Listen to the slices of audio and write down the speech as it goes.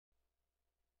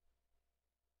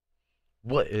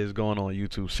What is going on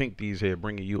YouTube? Sync these here,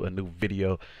 bringing you a new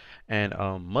video. And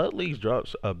MUTleaks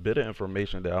drops a bit of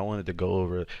information that I wanted to go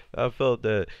over. I felt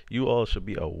that you all should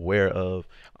be aware of.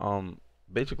 Um,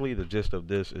 Basically, the gist of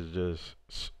this is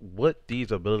just what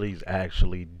these abilities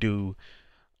actually do,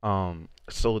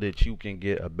 so that you can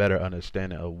get a better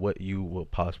understanding of what you will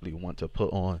possibly want to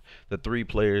put on the three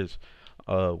players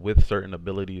with certain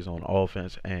abilities on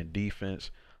offense and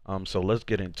defense. So let's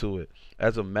get into it.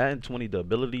 As of Madden 20, the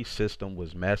ability system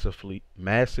was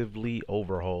massively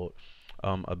overhauled.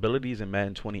 Abilities in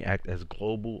Madden 20 act as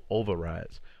global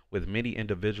overrides, with many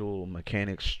individual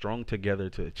mechanics strung together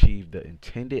to achieve the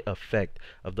intended effect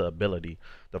of the ability.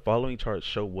 The following charts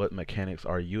show what mechanics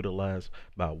are utilized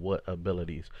by what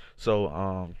abilities. So,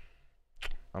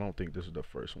 I don't think this is the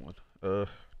first one.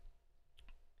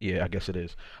 Yeah, I guess it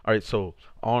is. All right, so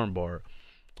armbar,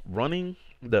 running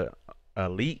the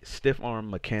elite stiff arm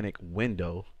mechanic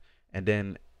window, and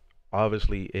then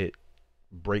obviously it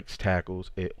breaks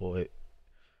tackles.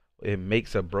 It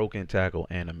makes a broken tackle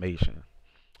animation.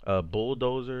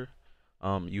 Bulldozer,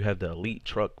 you have the elite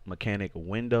truck mechanic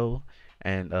window,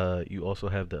 and you also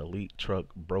have the elite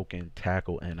truck broken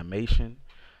tackle animation.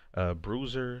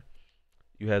 Bruiser,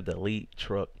 you have the elite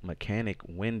truck mechanic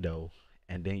window,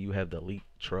 and then you have the elite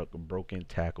truck broken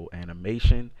tackle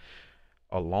animation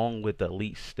along with the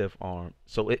elite stiff arm.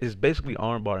 So it is basically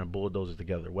armbar and bulldozer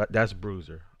together. That's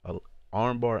bruiser.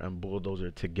 Armbar and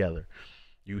bulldozer together.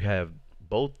 You have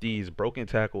both these broken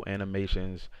tackle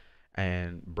animations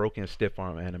and broken stiff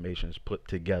arm animations put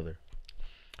together.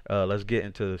 Let's get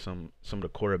into some of the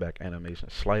quarterback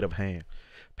animations. Sleight of hand,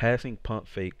 passing, pump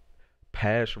fake,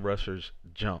 pass rushers,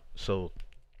 jump. So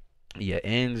your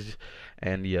ends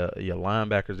and your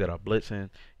linebackers that are blitzing,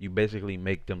 you basically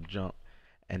make them jump.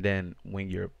 And then when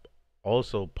you're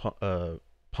also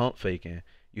pump faking,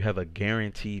 you have a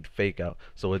guaranteed fake out.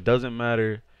 So it doesn't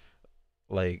matter.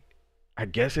 Like, I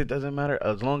guess it doesn't matter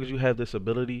as long as you have this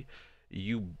ability.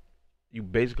 You you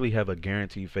basically have a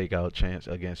guaranteed fake out chance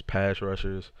against pass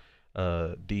rushers,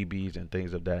 DBs, and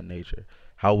things of that nature.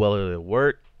 How well it'll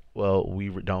work? Well, we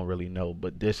don't really know,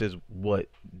 but this is what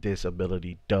this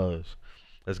ability does.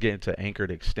 Let's get into anchored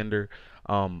extender.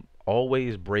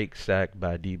 Always break sack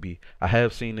by DB. I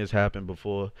have seen this happen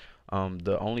before.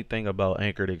 The only thing about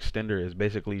anchored extender is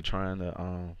basically trying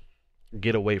to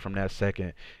get away from that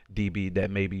second DB that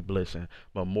may be blitzing.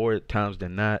 But more times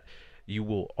than not, you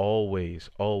will always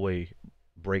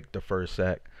break the first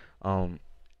sack. Um,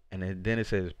 and then it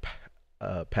says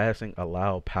passing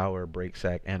allow power break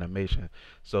sack animation.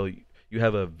 So you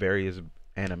have a various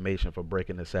animation for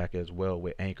breaking the sack as well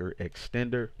with anchor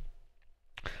extender.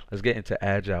 Let's get into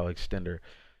agile extender.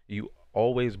 You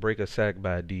always break a sack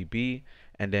by a DB,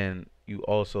 and then you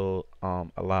also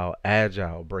allow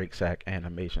agile break sack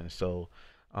animation. So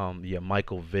your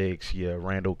Michael Vicks, your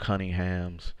Randall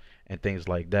Cunninghams, and things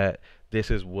like that. This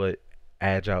is what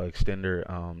agile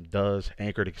extender does.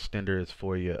 Anchored extender is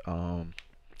for your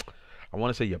I want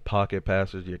to say your pocket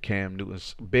passers, your Cam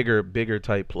Newtons, bigger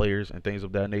type players and things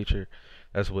of that nature.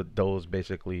 That's what those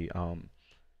basically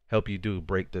help you do,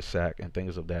 break the sack and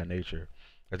things of that nature.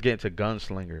 Let's get into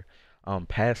gunslinger.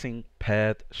 Passing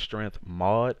path strength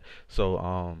mod.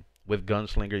 So with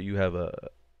gunslinger you have a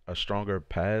stronger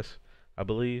pass, I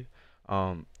believe.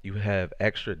 You have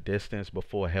extra distance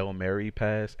before Hail Mary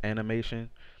pass animation,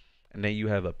 and then you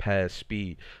have a pass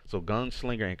speed. So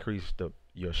gunslinger increases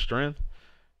your strength,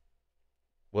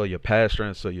 well, your pass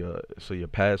strength, so your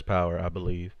pass power, I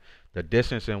believe, the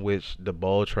distance in which the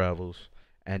ball travels,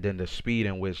 and then the speed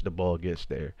in which the ball gets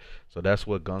there. So that's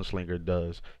what Gunslinger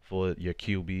does for your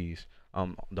QBs.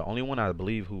 The only one I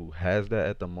believe who has that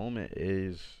at the moment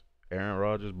is Aaron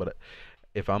Rodgers, but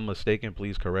if I'm mistaken,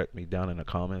 please correct me down in the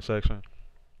comment section.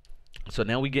 So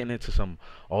now we getting into some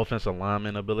offensive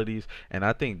lineman abilities, and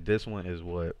I think this one is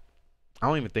what I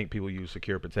don't even think people use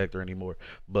secure protector anymore,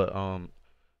 but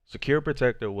secure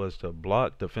protector was to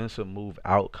block defensive move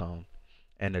outcome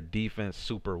and a defense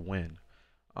super win.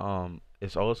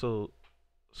 It's also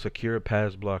secure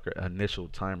pass blocker initial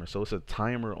timer. So it's a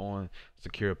timer on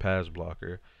secure pass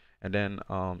blocker. And then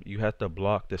you have to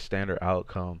block the standard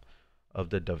outcome of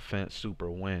the defense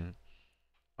super win.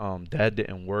 That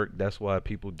didn't work. That's why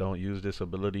people don't use this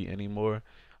ability anymore.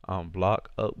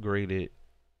 Block upgraded,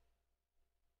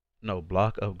 no,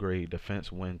 block upgrade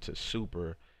defense win to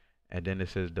super, and then it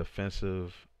says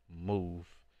defensive move.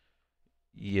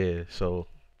 Yeah, so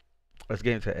let's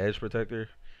get into edge protector.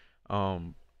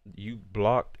 Um, you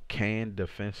blocked can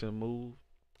defensive move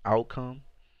outcome.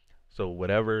 So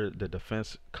whatever the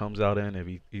defense comes out in,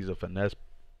 if he's a finesse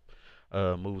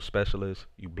move specialist,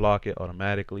 you block it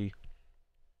automatically.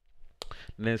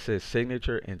 And then it says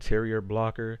signature interior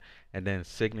blocker, and then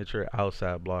signature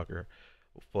outside blocker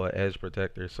for edge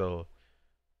protector. So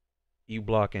you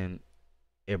blocking,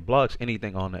 it blocks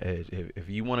anything on the edge. If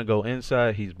you want to go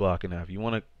inside, he's blocking that. If you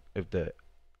want to, if the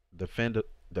defend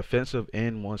defensive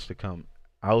end wants to come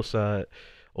outside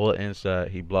or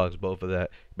inside, he blocks both of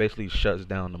that. Basically shuts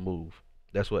down the move.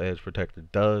 That's what edge protector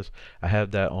does. I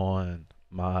have that on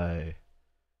my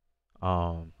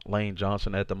Lane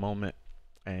Johnson at the moment,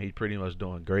 and he's pretty much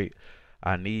doing great.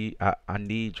 I need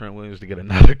Trent Williams to get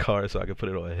another card so I can put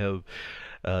it on him.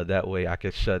 That way I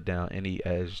can shut down any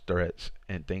edge threats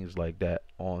and things like that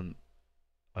on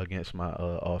against my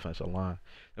offensive line.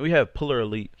 And we have Puller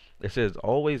Elite. It says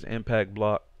always impact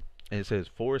block. And it says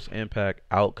force impact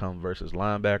outcome versus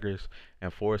linebackers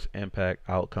and force impact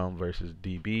outcome versus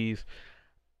DBs.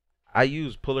 I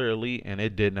used Puller Elite and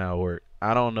it did not work.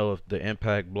 I don't know if the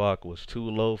impact block was too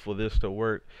low for this to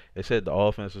work. It said the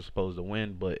offense was supposed to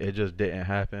win, but it just didn't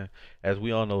happen. As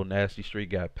we all know, Nasty Street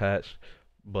got patched,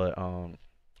 but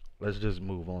let's just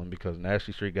move on because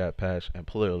Nasty Street got patched and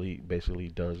Puller Elite basically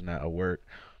does not work.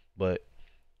 But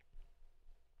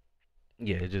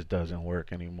yeah, it just doesn't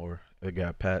work anymore. It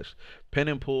got patched. Pin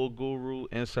and pull guru,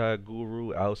 inside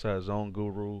guru, outside zone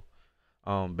guru.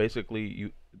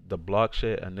 Basically, the block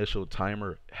shed initial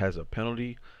timer has a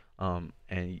penalty.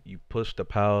 And you push the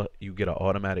power, you get an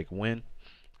automatic win.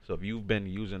 So if you've been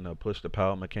using the push the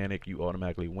power mechanic, you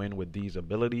automatically win with these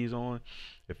abilities on.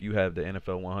 If you have the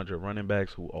NFL 100 running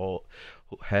backs who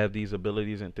have these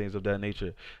abilities and things of that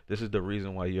nature, this is the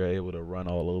reason why you're able to run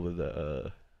all over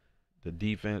the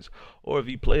defense. Or if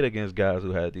you played against guys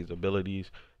who had these abilities,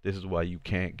 this is why you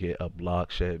can't get a block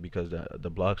shed because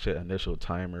the block shed initial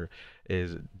timer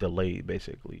is delayed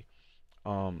basically.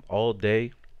 All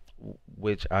day,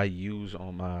 which I use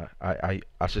on my I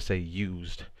should say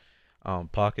used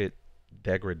pocket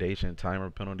degradation timer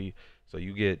penalty. So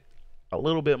you get a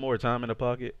little bit more time in the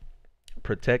pocket.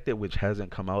 Protected, which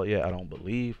hasn't come out yet, I don't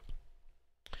believe.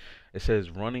 It says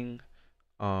running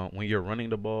when you're running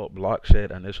the ball, block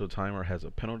shed initial timer has a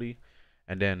penalty,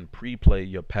 and then pre-play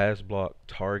your pass block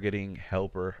targeting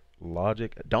helper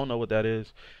logic. Don't know what that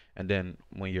is. And then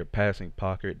when you're passing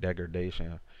pocket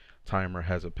degradation timer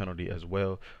has a penalty as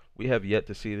well. We have yet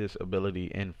to see this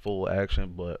ability in full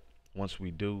action, but once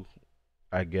we do,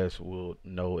 I guess we'll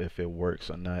know if it works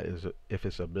or not. Is if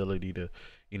its ability to,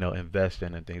 invest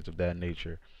in and things of that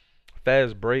nature.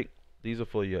 Fast break. These are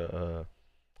for your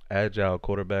agile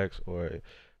quarterbacks or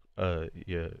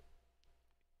your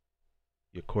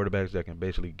quarterbacks that can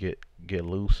basically get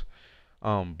loose.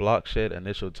 Block shed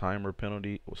initial timer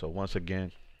penalty. So once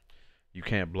again, you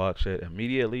can't block shed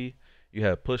immediately. You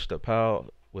have push the power,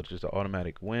 which is the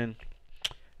automatic win,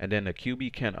 and then the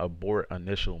QB can abort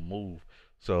initial move.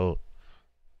 So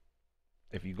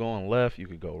if you're going left, you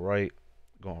could go right.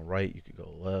 Going right, you could go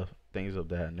left. Things of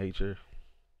that nature.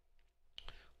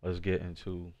 Let's get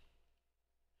into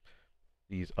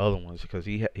these other ones because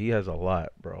he has a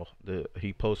lot, bro.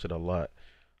 He posted a lot.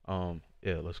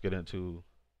 Yeah, let's get into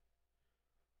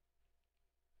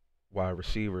wide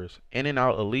receivers. In and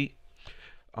out elite.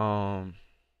 Um,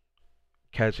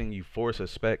 Catching, you force a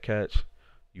spec catch,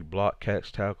 you block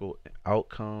catch tackle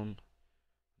outcome,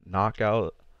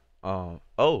 knockout.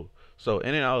 So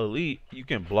in and out elite, you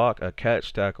can block a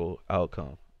catch tackle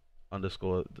outcome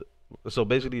underscore. So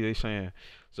basically, they saying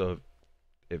so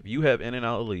if you have in and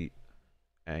out elite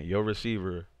and your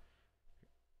receiver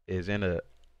is in a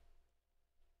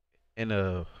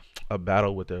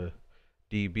battle with a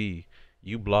DB,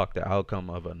 you block the outcome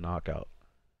of a knockout.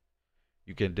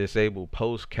 You can disable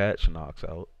post catch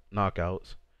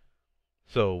knockouts.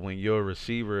 So when your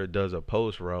receiver does a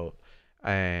post route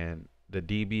and the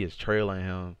DB is trailing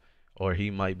him or he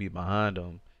might be behind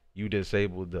him, you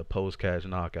disable the post catch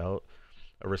knockout.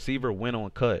 A receiver win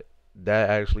on cut. That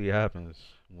actually happens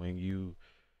when you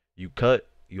cut,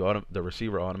 the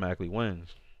receiver automatically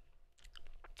wins.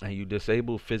 And you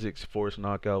disable physics force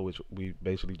knockout, which we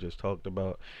basically just talked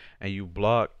about, and you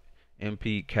block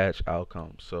MP catch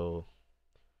outcome. So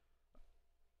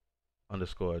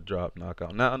underscore drop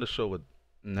knockout.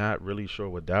 Not really sure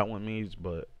what that one means,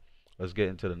 but let's get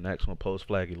into the next one. Post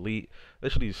flag elite.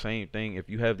 Literally the same thing. If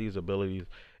you have these abilities,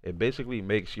 it basically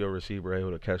makes your receiver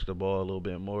able to catch the ball a little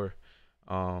bit more.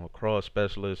 Cross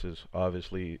specialist is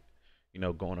obviously,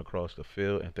 going across the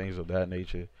field and things of that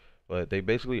nature. But they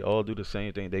basically all do the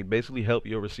same thing. They basically help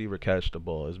your receiver catch the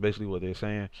ball. It's basically what they're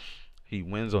saying. He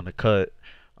wins on the cut.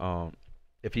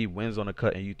 If he wins on a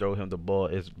cut and you throw him the ball,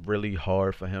 it's really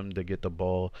hard for him to get the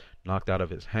ball knocked out of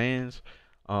his hands.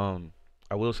 I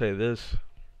will say this.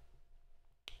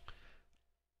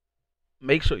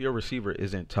 make sure your receiver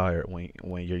isn't tired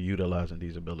when you're utilizing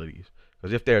these abilities.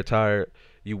 Because if they're tired,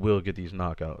 you will get these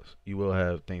knockouts. You will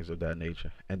have things of that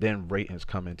nature, and then ratings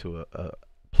come into a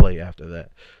play after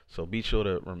that. So be sure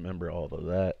to remember all of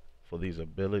that for these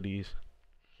abilities.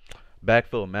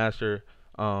 Backfield master.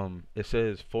 It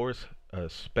says force a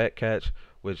spec catch,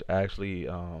 which actually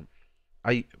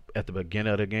I at the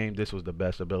beginning of the game, this was the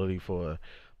best ability for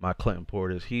my Clinton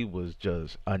Portis. He was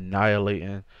just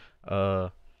annihilating uh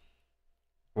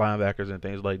linebackers and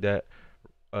things like that.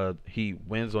 He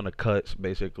wins on the cuts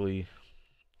basically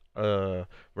uh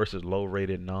versus low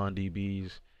rated non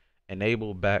DBs.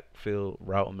 Enable backfield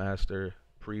route master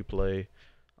pre-play.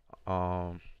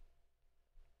 Um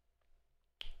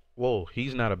Whoa,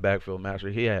 he's not a backfield master.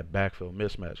 He had backfield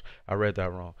mismatch. I read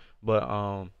that wrong.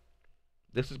 But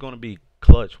this is going to be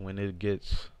clutch when it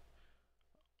gets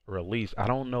released. I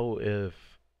don't know if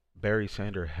Barry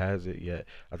Sanders has it yet.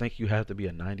 I think you have to be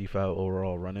a 95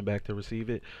 overall running back to receive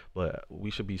it, but we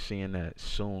should be seeing that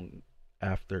soon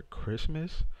after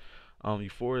Christmas. You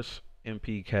force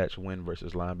MP catch win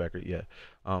versus linebacker,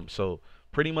 yeah. So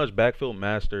pretty much backfield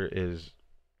master is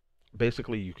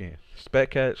basically you can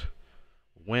spec catch,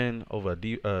 win over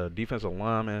a defensive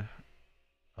lineman,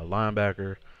 a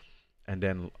linebacker, and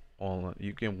then on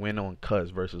you can win on cuts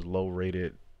versus low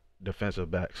rated defensive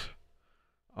backs.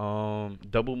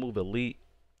 Double move elite,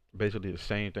 basically the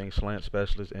same thing. Slant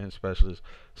specialist and specialist,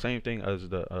 same thing as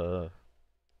the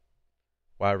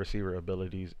wide receiver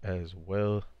abilities as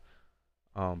well.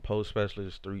 Post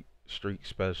specialist, streak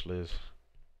specialist,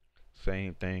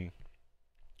 same thing.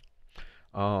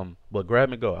 But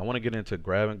grab and go. I want to get into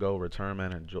grab and go, return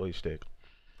man, and joystick.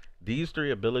 These three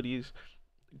abilities,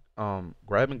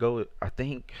 grab and go.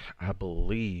 I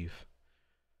believe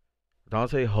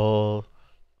Dante Hall,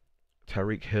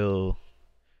 Tyreek Hill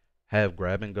have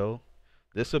grab and go.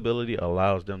 This ability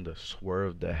allows them to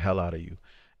swerve the hell out of you,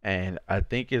 and I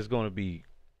think it's going to be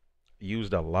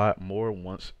used a lot more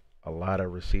once a lot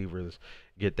of receivers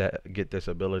get this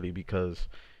ability because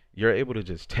you're able to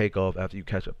just take off after you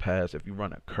catch a pass. If you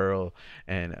run a curl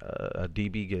and a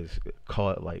DB gets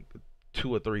caught like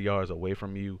 2 or 3 yards away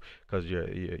from you because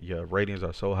your ratings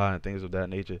are so high and things of that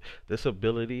nature, this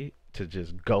ability to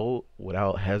just go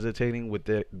without hesitating with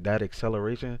that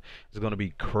acceleration is going to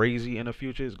be crazy in the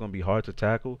future. It's going to be hard to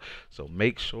tackle. So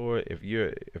make sure if you're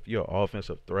an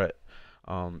offensive threat,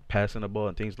 passing the ball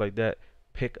and things like that,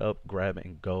 pick up, grab,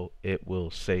 and go. It will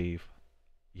save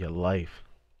your life.